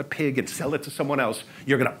lipstick on a pig and sell it to someone else,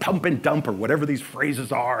 you're going to pump and dump or whatever these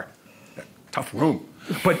phrases are. Tough room.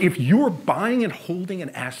 But if you're buying and holding an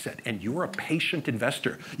asset and you're a patient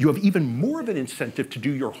investor, you have even more of an incentive to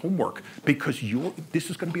do your homework because this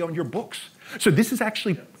is going to be on your books. So this is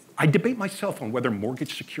actually, I debate myself on whether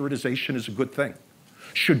mortgage securitization is a good thing.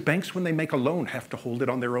 Should banks, when they make a loan, have to hold it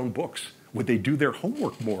on their own books? Would they do their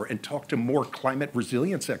homework more and talk to more climate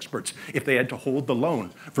resilience experts if they had to hold the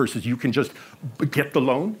loan versus you can just get the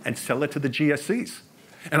loan and sell it to the GSEs?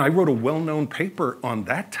 And I wrote a well-known paper on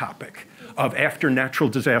that topic of after natural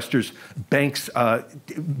disasters, banks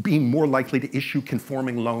being more likely to issue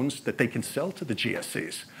conforming loans that they can sell to the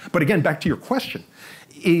GSEs. But again, back to your question,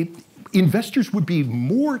 investors would be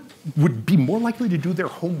more likely to do their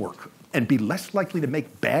homework and be less likely to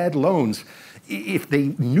make bad loans if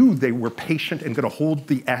they knew they were patient and going to hold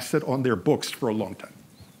the asset on their books for a long time.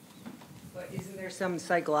 But isn't there some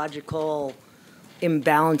psychological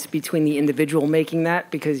imbalance between the individual making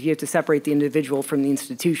that? Because you have to separate the individual from the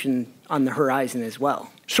institution on the horizon as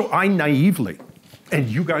well. So I naively, and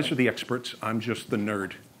you guys are the experts, I'm just the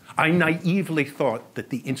nerd, I naively thought that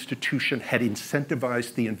the institution had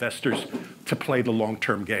incentivized the investors to play the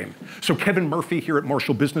long-term game. So Kevin Murphy here at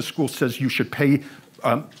Marshall Business School says you should pay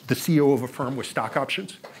the CEO of a firm with stock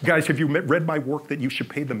options. Guys, have you read my work that you should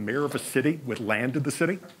pay the mayor of a city with land in the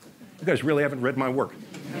city? You guys really haven't read my work.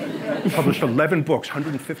 Published 11 books,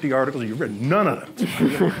 150 articles, you've read none of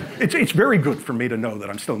them. It's very good for me to know that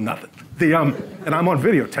I'm still nothing. And I'm on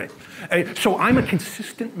videotape. So I'm a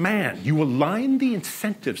consistent man. You align the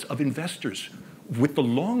incentives of investors with the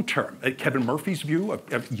long term. Kevin Murphy's view,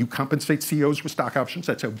 you compensate CEOs with stock options.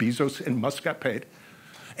 That's how Bezos and Musk got paid.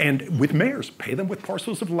 And with mayors, pay them with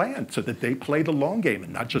parcels of land so that they play the long game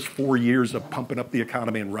and not just 4 years of pumping up the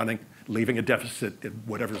economy and running, leaving a deficit and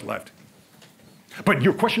whatever's left. But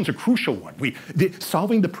your question's a crucial one.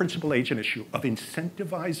 Solving the principal agent issue of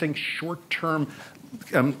incentivizing short-term,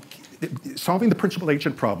 solving the principal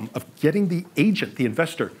agent problem of getting the agent, the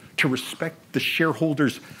investor, to respect the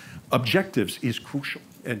shareholders' objectives is crucial,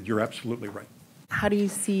 and you're absolutely right. How do you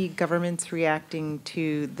see governments reacting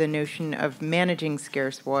to the notion of managing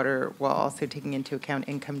scarce water while also taking into account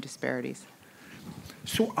income disparities?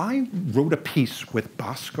 So I wrote a piece with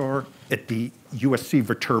Barsky at the USC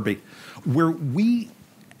Viterbi where we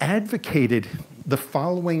advocated the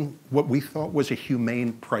following, what we thought was a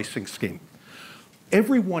humane pricing scheme.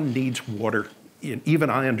 Everyone needs water, and even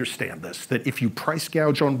I understand this, that if you price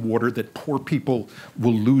gouge on water, that poor people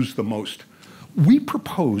will lose the most. We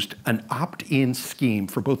proposed an opt-in scheme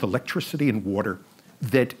for both electricity and water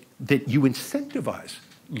that you incentivize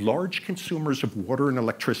large consumers of water and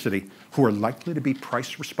electricity who are likely to be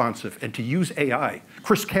price responsive and to use AI.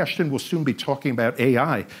 Chris Cashdan will soon be talking about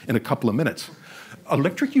AI in a couple of minutes.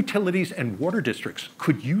 Electric utilities and water districts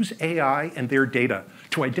could use AI and their data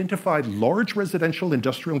to identify large residential,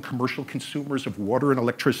 industrial, and commercial consumers of water and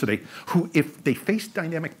electricity who, if they faced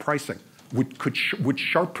dynamic pricing, would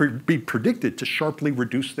be predicted to sharply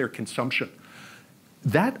reduce their consumption.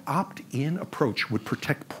 That opt-in approach would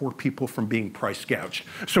protect poor people from being price gouged.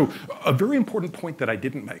 So a very important point that I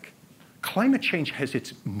didn't make. Climate change has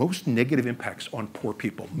its most negative impacts on poor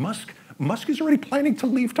people. Musk is already planning to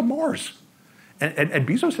leave to Mars. And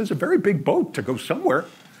Bezos has a very big boat to go somewhere.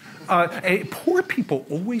 Poor people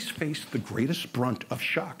always face the greatest brunt of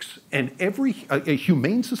shocks. And a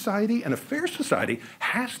humane society and a fair society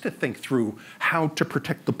has to think through how to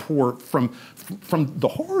protect the poor from the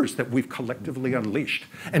horrors that we've collectively unleashed.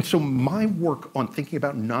 And so my work on thinking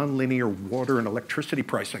about nonlinear water and electricity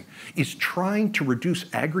pricing is trying to reduce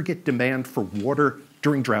aggregate demand for water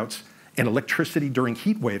during droughts and electricity during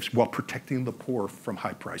heat waves while protecting the poor from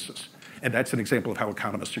high prices. And that's an example of how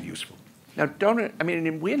economists are useful. Now,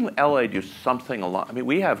 we in LA do something a lot. I mean,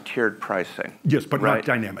 we have tiered pricing. Yes, but right? Not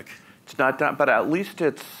dynamic. It's not done, but at least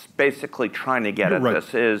it's basically trying to get at right.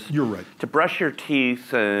 this. Is You're right. To brush your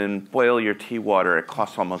teeth and boil your tea water, it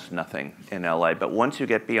costs almost nothing in LA. But once you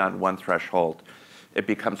get beyond one threshold, it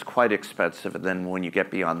becomes quite expensive. And then when you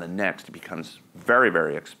get beyond the next, it becomes very,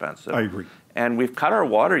 very expensive. I agree. And we've cut our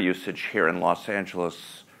water usage here in Los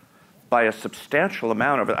Angeles by a substantial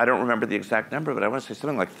amount of it. I don't remember the exact number, but I want to say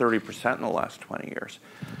something like 30% in the last 20 years.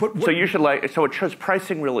 So you should so it shows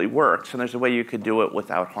pricing really works, and there's a way you could do it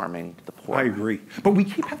without harming the poor. I agree. But we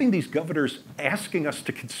keep having these governors asking us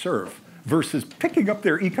to conserve versus picking up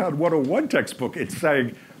their Econ 101 textbook and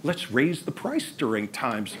saying, let's raise the price during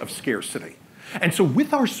times of scarcity. And so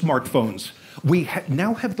with our smartphones, we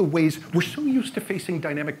now have the ways, we're so used to facing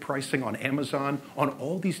dynamic pricing on Amazon, on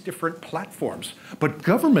all these different platforms. But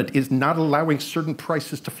government is not allowing certain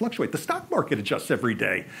prices to fluctuate. The stock market adjusts every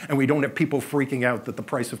day, and we don't have people freaking out that the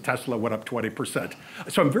price of Tesla went up 20%.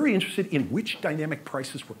 So I'm very interested in which dynamic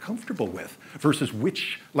prices we're comfortable with versus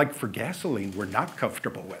which, like for gasoline, we're not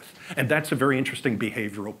comfortable with. And that's a very interesting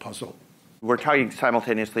behavioral puzzle. We're talking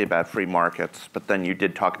simultaneously about free markets, but then you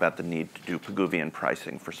did talk about the need to do Pigouvian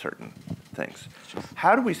pricing for certain things.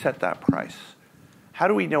 How do we set that price? How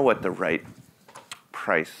do we know what the right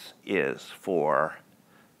price is for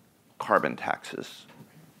carbon taxes,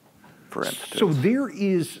 for instance? So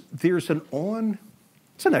it's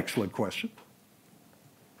an excellent question.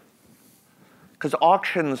 Because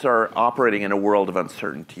auctions are operating in a world of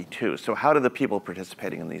uncertainty too. So how do the people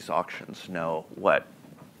participating in these auctions know what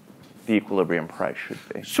the equilibrium price should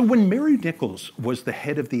be? So when Mary Nichols was the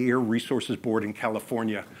head of the Air Resources Board in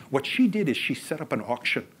California, what she did is she set up an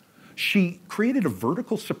auction. She created a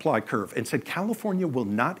vertical supply curve and said California will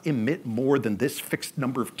not emit more than this fixed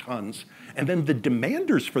number of tons. And then the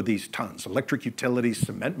demanders for these tons, electric utilities,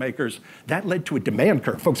 cement makers, that led to a demand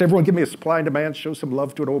curve. Folks, everyone give me a supply and demand, show some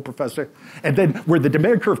love to an old professor. And then where the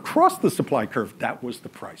demand curve crossed the supply curve, that was the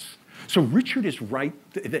price. So Richard is right.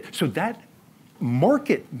 So that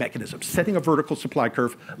market mechanism, setting a vertical supply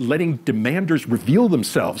curve, letting demanders reveal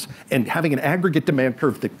themselves, and having an aggregate demand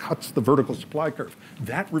curve that cuts the vertical supply curve,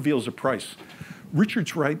 that reveals a price.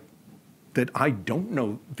 Richard's right that I don't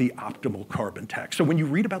know the optimal carbon tax. So when you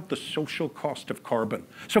read about the social cost of carbon,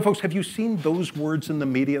 so folks, have you seen those words in the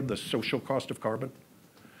media, the social cost of carbon?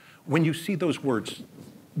 When you see those words,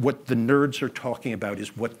 what the nerds are talking about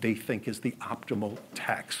is what they think is the optimal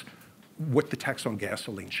tax, what the tax on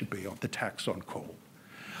gasoline should be, the tax on coal.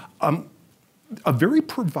 A very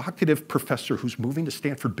provocative professor who's moving to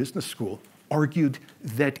Stanford Business School argued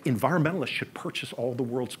that environmentalists should purchase all the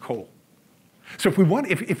world's coal. So if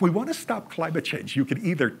we want to stop climate change, you could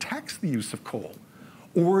either tax the use of coal,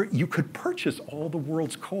 or you could purchase all the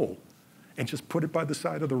world's coal and just put it by the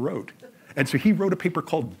side of the road. And so he wrote a paper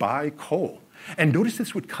called Buy Coal. And notice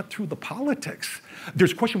this would cut through the politics.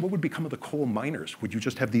 There's a question, what would become of the coal miners? Would you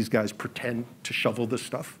just have these guys pretend to shovel this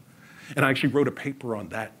stuff? And I actually wrote a paper on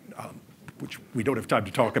that, which we don't have time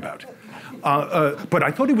to talk about. But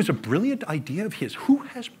I thought it was a brilliant idea of his. Who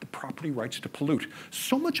has the property rights to pollute?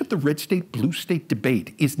 So much of the red state, blue state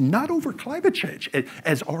debate is not over climate change,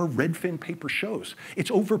 as our Redfin paper shows. It's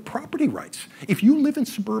over property rights. If you live in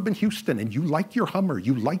suburban Houston and you like your Hummer,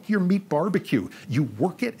 you like your meat barbecue, you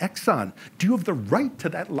work at Exxon, do you have the right to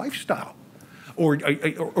that lifestyle? Or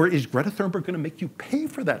is Greta Thunberg going to make you pay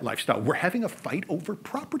for that lifestyle? We're having a fight over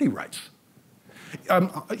property rights.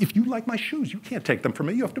 If you like my shoes, you can't take them from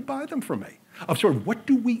me. You have to buy them from me. So what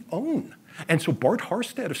do we own? And so Bart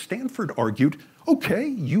Harstad of Stanford argued, okay,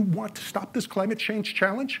 you want to stop this climate change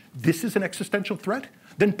challenge? This is an existential threat?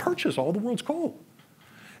 Then purchase all the world's coal.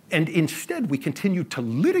 And instead, we continue to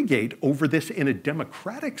litigate over this in a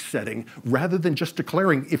democratic setting rather than just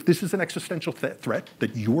declaring, if this is an existential threat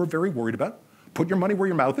that you're very worried about, put your money where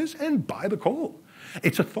your mouth is and buy the coal.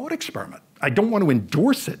 It's a thought experiment. I don't want to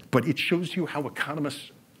endorse it, but it shows you how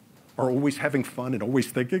economists are always having fun and always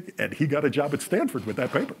thinking, and he got a job at Stanford with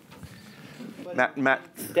that paper. Matt.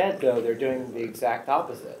 Instead, though, they're doing the exact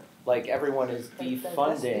opposite. Like, everyone is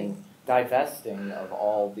defunding, divesting of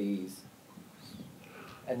all these.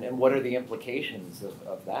 And what are the implications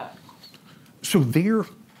of that? So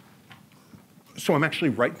I'm actually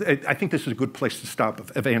right. I think this is a good place to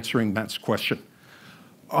stop of answering Matt's question.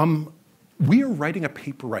 We are writing a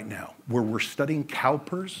paper right now where we're studying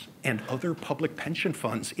CalPERS and other public pension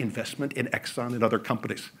funds' investment in Exxon and other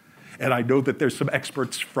companies. And I know that there's some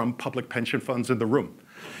experts from public pension funds in the room.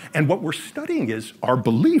 And what we're studying is our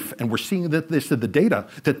belief, and we're seeing this in the data,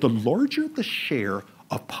 that the larger the share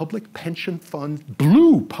of public pension funds,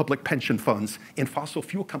 blue public pension funds in fossil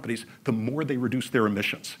fuel companies, the more they reduce their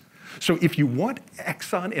emissions. So if you want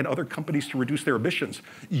Exxon and other companies to reduce their emissions,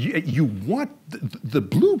 you want the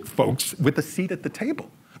blue folks with a seat at the table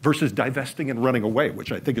versus divesting and running away,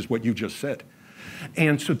 which I think is what you just said.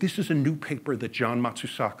 And so this is a new paper that John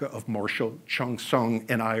Matsusaka of Marshall, Chung Sung,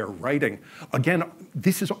 and I are writing. Again,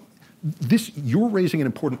 you're raising an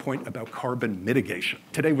important point about carbon mitigation.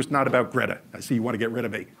 Today was not about Greta. I see you want to get rid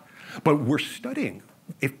of me. But we're studying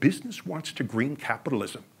if business wants to green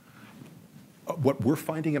capitalism. What we're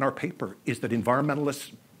finding in our paper is that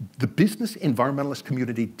the business environmentalist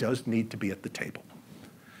community does need to be at the table.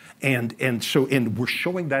 And we're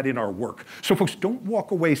showing that in our work. So folks, don't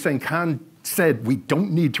walk away saying Kahn said we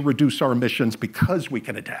don't need to reduce our emissions because we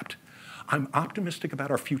can adapt. I'm optimistic about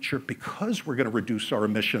our future because we're going to reduce our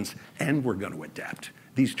emissions and we're going to adapt.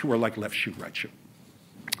 These two are like left shoe, right shoe.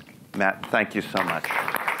 Matt, thank you so much.